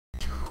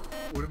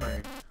What am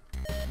I?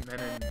 Men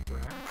in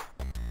black?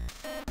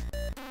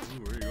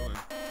 Ooh, where are you going?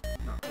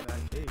 Not to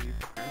that cave.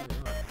 Apparently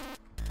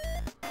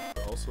not.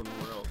 But also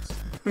nowhere else.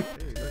 Hey, look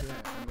at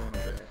that. I'm going over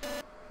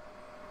there.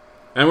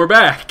 And we're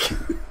back!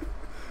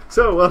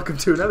 So, welcome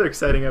to another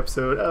exciting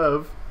episode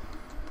of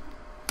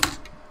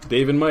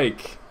Dave and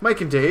Mike.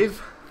 Mike and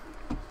Dave.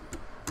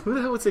 Who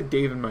the hell would say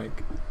Dave and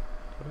Mike?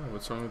 Oh,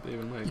 what's wrong with Dave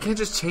and You Mike? can't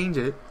just change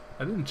it.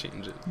 I didn't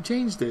change it. You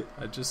changed it.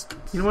 I just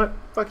You know what?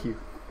 Fuck you.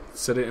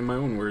 said it in my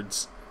own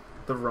words.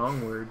 The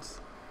wrong words.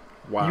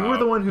 Wow. You were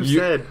the one who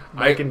said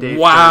Mike and Dave.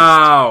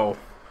 Wow!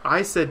 First.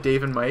 I said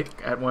Dave and Mike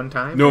at one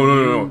time.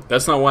 No.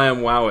 That's not why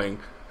I'm wowing.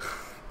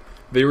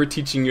 They were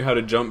teaching you how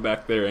to jump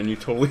back there, and you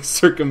totally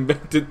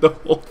circumvented the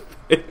whole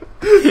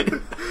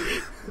thing.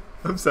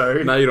 I'm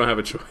sorry. Now you don't have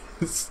a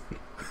choice.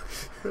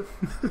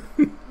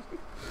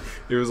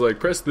 It was like,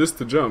 press this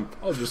to jump.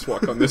 I'll just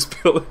walk on this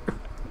pillar.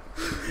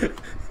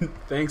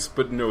 Thanks,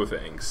 but no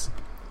thanks.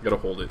 You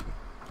gotta hold it.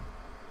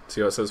 See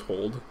how it says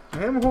hold?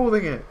 I am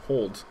holding it.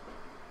 Hold.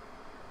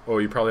 Oh,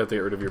 you probably have to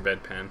get rid of your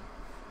bedpan.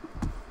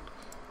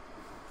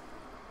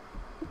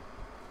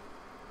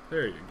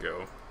 There you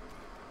go.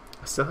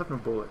 I still have no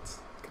bullets.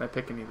 Can I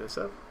pick any of this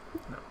up?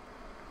 No.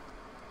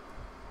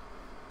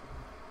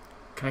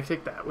 Can I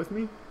take that with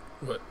me?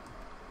 What?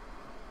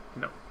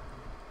 No.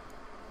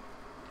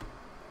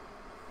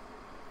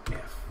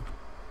 F.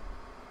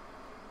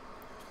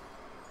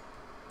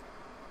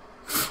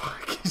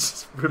 Fuck, he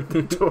just ripped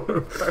the door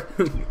apart.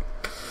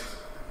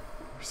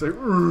 He's like,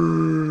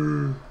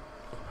 "Urgh."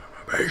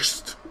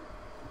 Beast.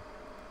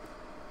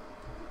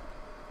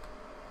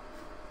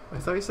 I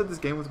thought you said this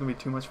game was going to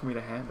be too much for me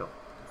to handle.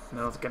 And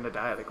I was going to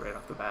die like right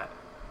off the bat.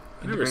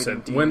 I never said.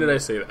 Integrating When did I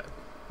demons. say that?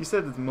 You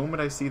said the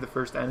moment I see the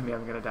first enemy,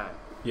 I'm going to die.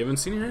 You haven't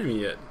seen your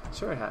enemy yet.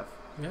 Sure I have.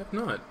 You have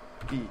not.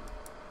 E.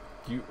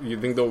 You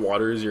think the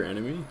water is your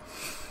enemy?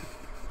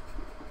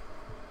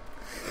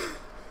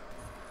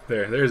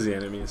 There's the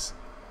enemies.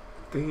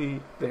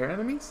 They're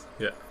enemies?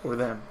 Yeah. Or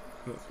them?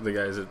 The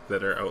guys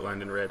that are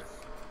outlined in red.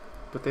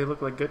 But they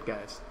look like good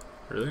guys.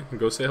 Really?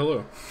 Go say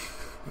hello.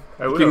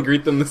 I You will. can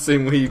greet them the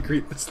same way you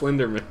greet the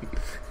Slenderman.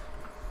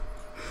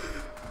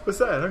 What's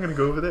that? I'm going to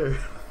go over there.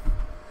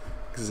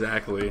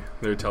 Exactly.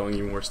 They're telling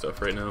you more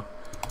stuff right now.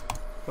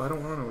 Well, I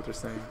don't want to know what they're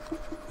saying.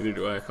 Neither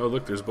do I. Oh,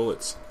 look, there's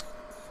bullets.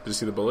 Did you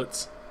see the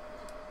bullets?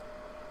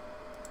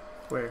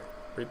 Where?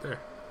 Right there.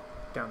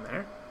 Down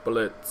there?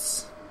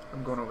 Bullets.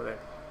 I'm going over there.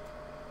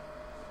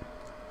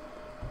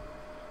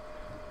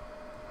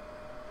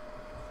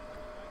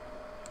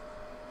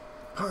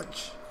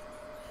 Punch.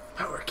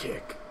 Power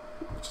kick.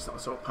 Which is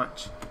also a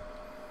punch.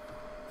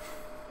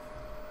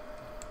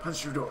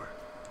 Punch your door.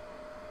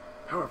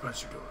 Power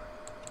punch your door.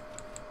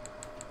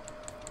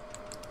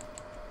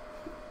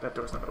 That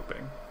door's not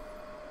opening.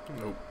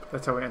 Nope.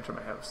 That's how I enter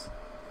my house.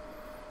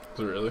 Is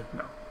it really?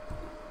 No.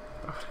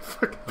 Oh,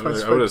 fucking I punch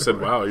would my have said,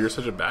 door. wow, you're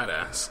such a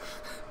badass.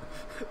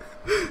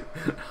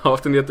 How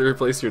often do you have to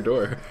replace your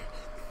door?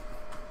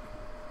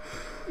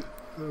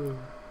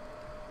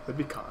 That'd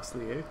be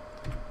costly, eh?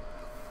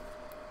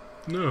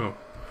 No.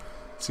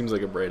 Seems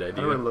like a bright How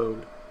do I idea.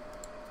 load?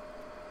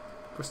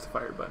 Push the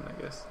fire button,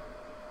 I guess.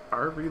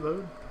 R,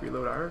 reload?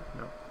 Reload R?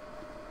 No.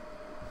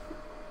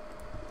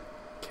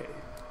 Okay.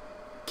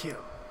 Kill.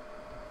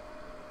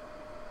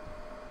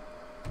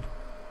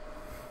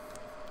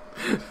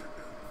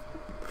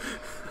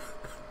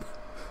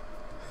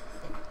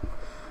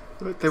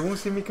 Look, they won't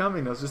see me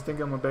coming. They'll just think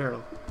I'm a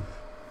barrel.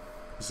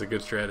 It's a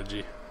good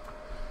strategy.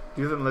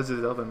 Do you have that in Legend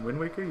of Zelda and Wind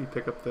Waker? You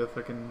pick up the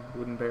fucking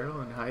wooden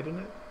barrel and hide in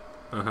it?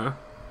 Uh-huh.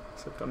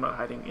 Except I'm not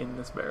hiding in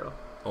this barrel.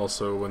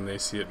 Also, when they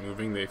see it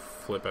moving, they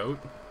flip out.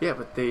 Yeah,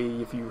 but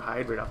if you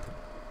hide right up,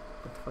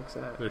 what the fuck's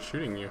that? They're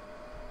shooting you.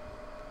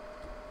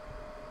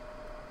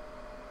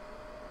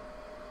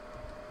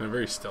 They're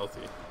very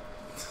stealthy.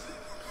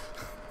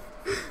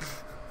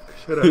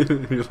 Shut up.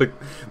 You're like,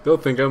 they'll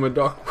think I'm a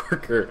dock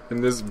worker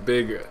in this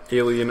big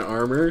alien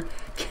armor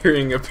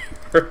carrying a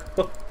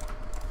barrel.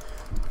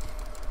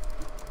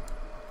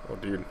 Oh,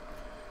 dude.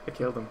 I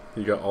killed him.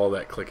 You got all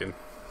that clicking.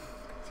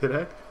 Did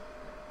I?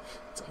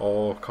 It's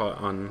all caught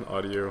on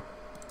audio.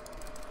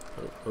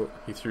 Oh,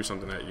 he threw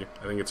something at you.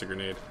 I think it's a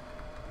grenade.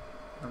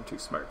 I'm too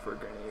smart for a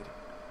grenade.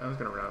 I was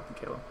gonna run up and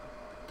kill him.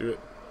 Do it.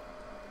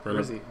 Where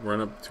is he?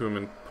 Run up to him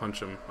and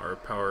punch him, or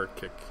power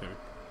kick him.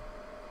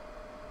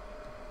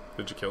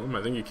 Did you kill him?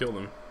 I think you killed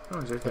him.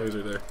 Oh, he's right Oh, there. he's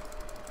right there.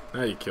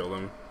 Now you killed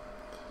him.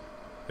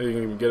 Now you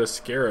can get a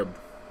scarab.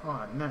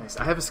 Oh, nice.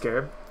 I have a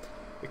scarab,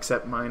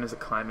 except mine is a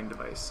climbing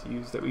device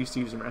that we used to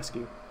use in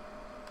rescue.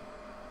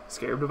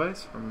 Scarab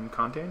device from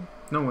Contain?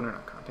 No,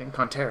 not Contain.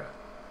 Conterra.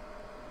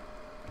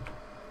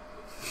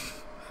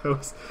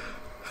 that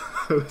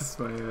was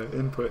my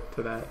input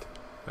to that.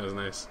 That was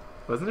nice.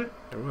 Wasn't it?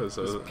 It was.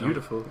 It was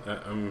beautiful.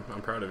 I'm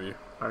proud of you.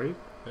 Are you?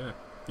 Yeah.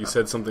 You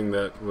said something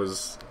that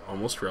was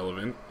almost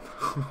relevant,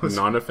 Was-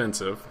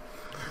 non-offensive.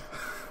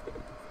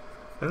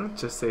 I don't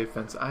just say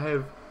offense. I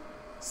have...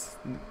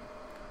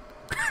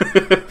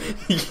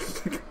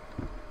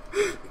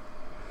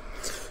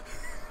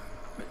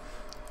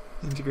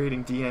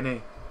 Integrating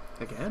DNA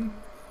Again?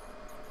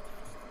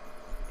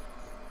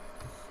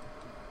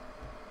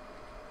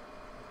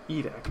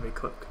 E to activate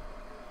cloak.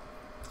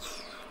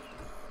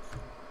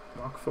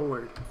 Walk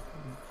forward.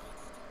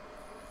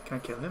 Can I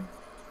kill him?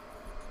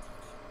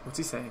 What's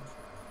he saying?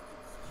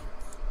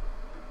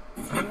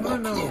 I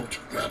don't know. Cloaked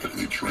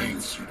rapidly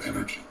drains suit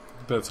energy.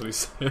 That's what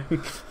he's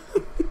saying.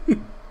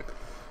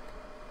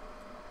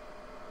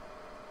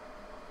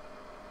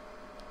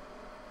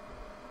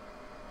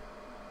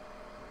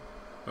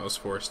 That was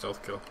 4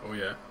 stealth kill. Oh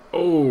yeah.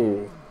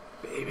 Oh!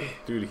 Baby.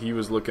 Dude, he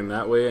was looking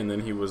that way and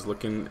then he was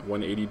looking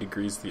 180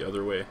 degrees the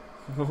other way.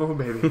 Oh,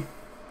 baby.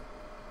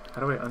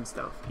 How do I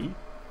unstealth? P?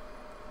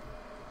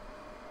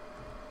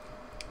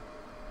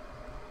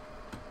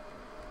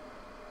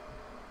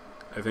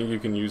 I think you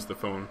can use the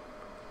phone.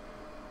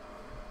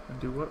 And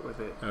do what with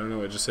it? I don't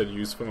know, it just said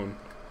use phone.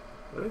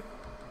 Really?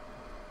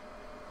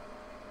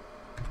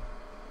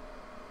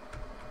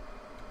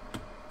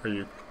 Are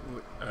you...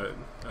 I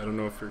don't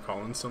know if you're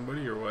calling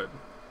somebody or what.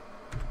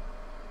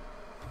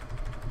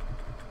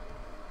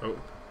 Oh,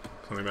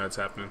 something bad's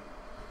happening.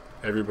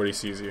 Everybody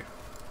sees you.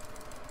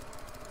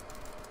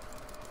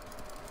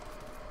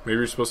 Maybe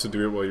you're supposed to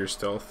do it while you're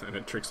stealth and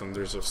it tricks them.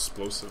 There's an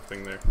explosive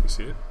thing there. You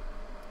see it?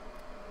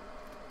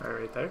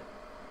 Right there.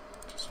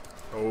 Just,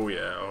 oh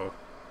yeah, oh.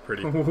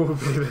 Pretty. Oh,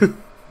 baby.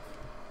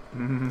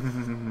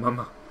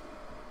 Mama.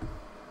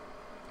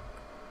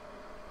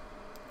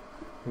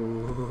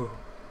 Ooh.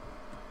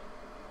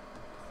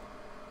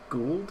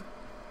 Gould?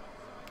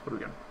 What are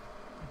we got?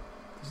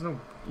 There's no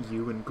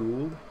U in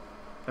Gould.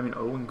 I mean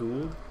O in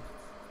Gould.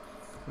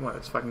 What,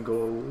 it's fucking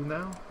gold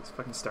now? It's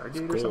fucking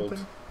Stargate or gold.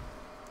 something?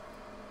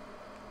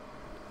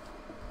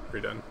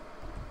 We're done.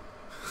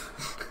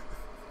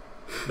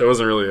 That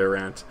wasn't really a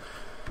rant.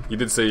 You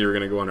did say you were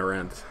going to go on a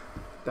rant.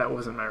 That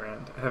wasn't my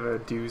rant. I have a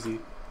doozy.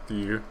 Do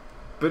you?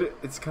 But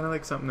it's kind of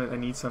like something that I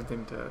need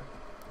something to,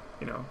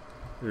 you know,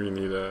 You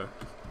need a...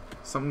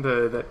 something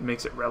that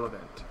makes it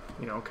relevant.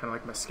 You know, kind of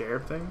like my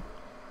scarab thing.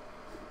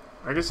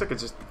 I guess I could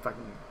just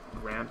fucking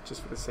rant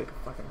just for the sake of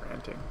fucking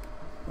ranting.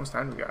 How much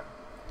time do we got?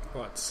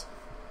 Lots.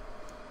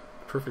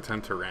 Perfect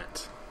time to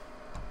rant.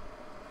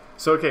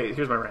 So, okay,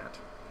 here's my rant.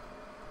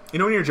 You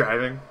know when you're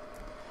driving,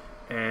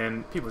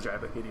 and people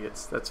drive like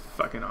idiots, that's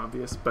fucking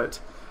obvious, but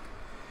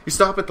you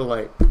stop at the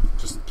light.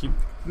 Just keep...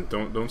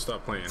 Don't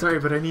stop playing. Sorry,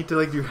 but I need to,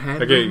 like, do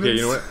hand Okay,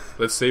 movements. you know what?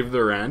 Let's save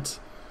the rant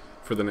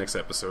for the next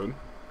episode.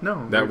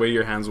 No. That way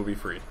your hands will be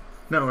free.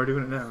 No, we're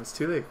doing it now. It's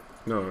too late.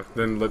 No,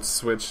 then let's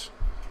switch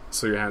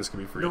so your hands can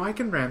be free. No, I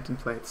can rant and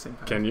play at the same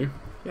time. Can you?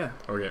 Yeah.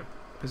 Okay.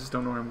 I just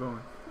don't know where I'm going.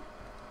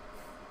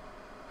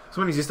 So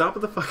when you stop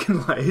at the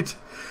fucking light,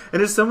 and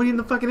there's somebody in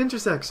the fucking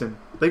intersection.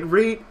 Like,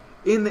 right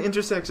in the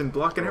intersection,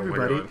 blocking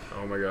everybody. My God.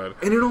 Oh my god.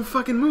 And they don't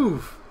fucking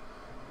move.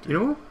 Dude, You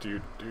know?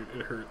 Dude,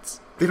 it hurts.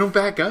 They don't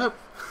back up.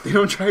 They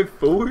don't drive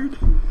forward.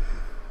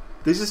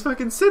 They just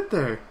fucking sit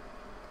there.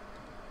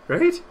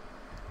 Right?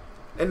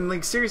 And,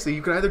 like, seriously,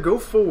 you can either go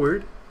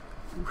forward.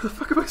 Where the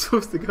fuck am I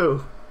supposed to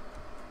go?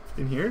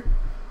 In here?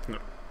 No.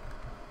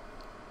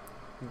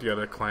 You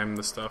gotta climb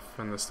the stuff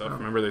and the stuff. Oh.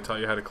 Remember they taught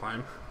you how to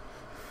climb?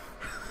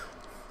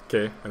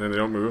 Okay, and then they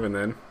don't move, and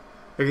then...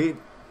 Okay,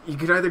 you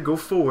could either go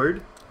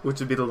forward, which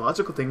would be the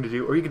logical thing to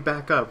do, or you could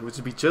back up, which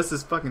would be just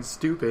as fucking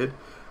stupid,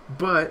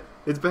 but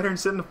it's better than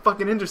sitting in a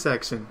fucking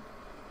intersection.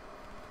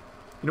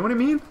 You know what I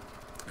mean?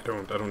 I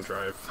don't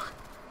drive.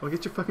 Well,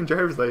 get your fucking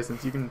driver's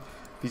license. You can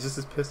be just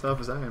as pissed off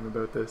as I am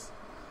about this.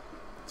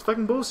 It's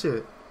fucking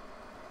bullshit.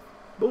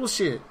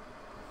 Bullshit.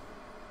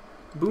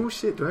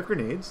 Bullshit. Do I have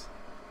grenades?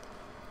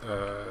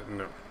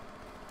 No.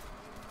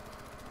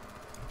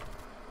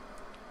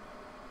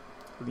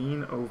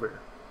 Lean over.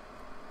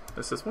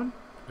 That's this one?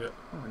 Yeah.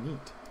 Oh,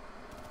 neat.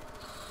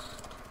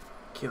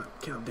 Kill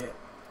him dead.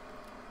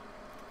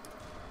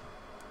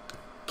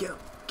 Kill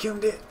him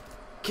dead.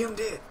 Kill him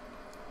dead.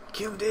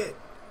 Kill him dead.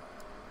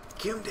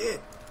 Kill him dead.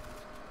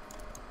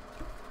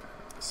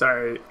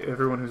 Sorry,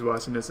 everyone who's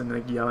watching this and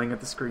like yelling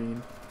at the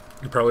screen.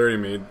 You probably already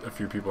made a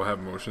few people have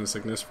motion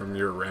sickness from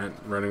your rant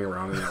running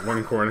around in that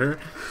one corner.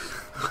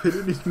 I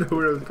didn't even know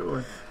where I was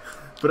going.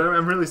 But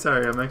I'm really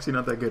sorry. I'm actually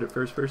not that good at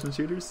first-person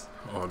shooters.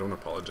 Oh, don't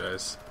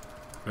apologize.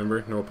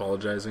 Remember? No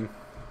apologizing.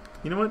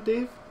 You know what,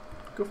 Dave?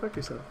 Go fuck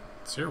yourself.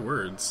 It's your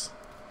words.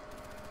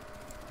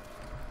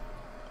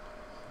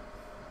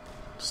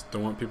 Just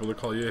don't want people to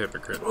call you a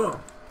hypocrite. Whoa!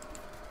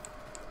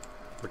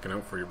 Looking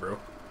out for you, bro.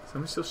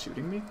 Someone's still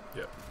shooting me?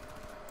 Yep.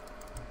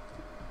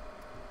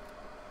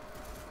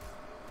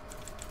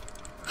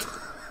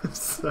 I'm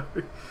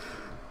sorry.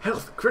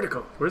 Health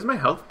critical. Where's my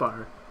health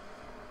bar?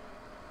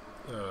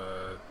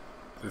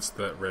 It's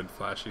that red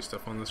flashy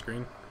stuff on the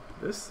screen.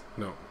 This?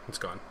 No, it's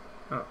gone.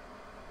 Oh.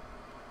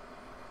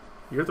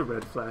 You're the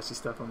red flashy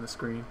stuff on the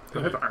screen. Do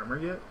I have armor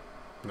yet?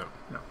 No.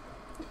 No.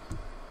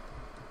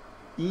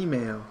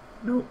 Email.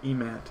 No,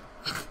 emat.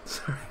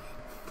 Sorry.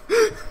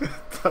 I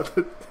thought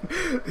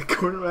that the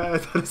corner of my eye, I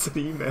thought it said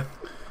email.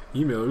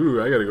 Email.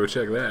 Ooh, I gotta go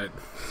check that.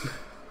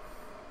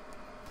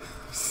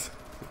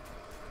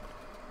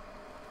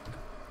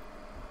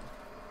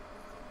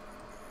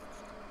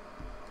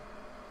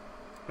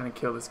 Gonna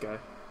kill this guy.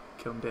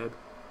 Kill him dead.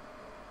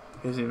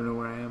 He doesn't even know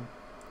where I am.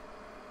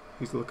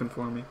 He's looking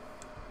for me.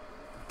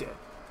 Dead.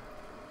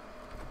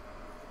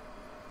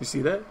 You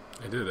see that?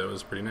 I did. That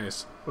was pretty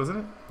nice. Wasn't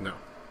it? No.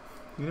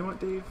 You know what,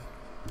 Dave?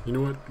 You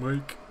know what,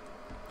 Mike?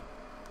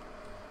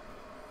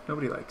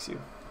 Nobody likes you.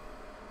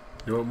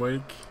 You know what,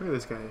 Mike? Look at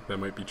this guy. That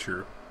might be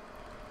true.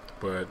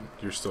 But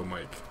you're still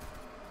Mike.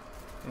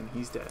 And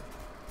he's dead.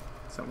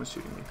 Someone's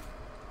shooting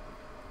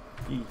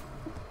me.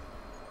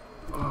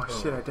 Oh,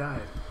 shit, I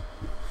died.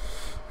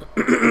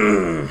 But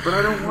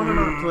I don't want to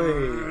not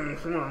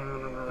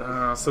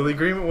play. So the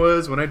agreement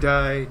was when I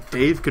die,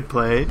 Dave could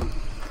play.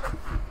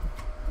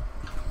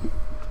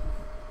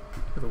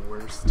 You're the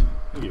worst.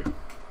 Thank you.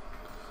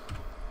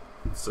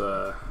 It's,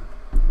 Damn it,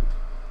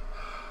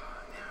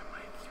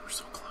 Mike, you were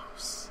so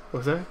close. What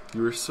was that?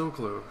 You were so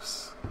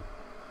close.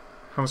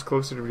 How much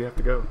closer do we have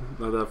to go?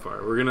 Not that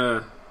far. We're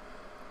gonna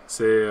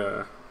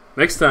say,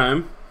 next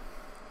time,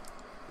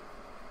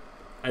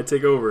 I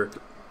take over.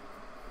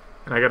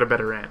 And I got a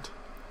better rant.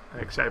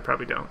 Actually, I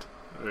probably don't.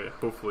 Okay,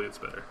 hopefully it's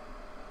better.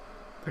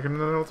 I don't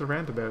know what to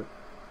rant about.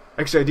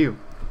 Actually, I do.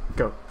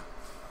 Go.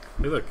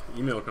 Hey, look,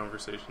 email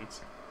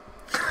conversations.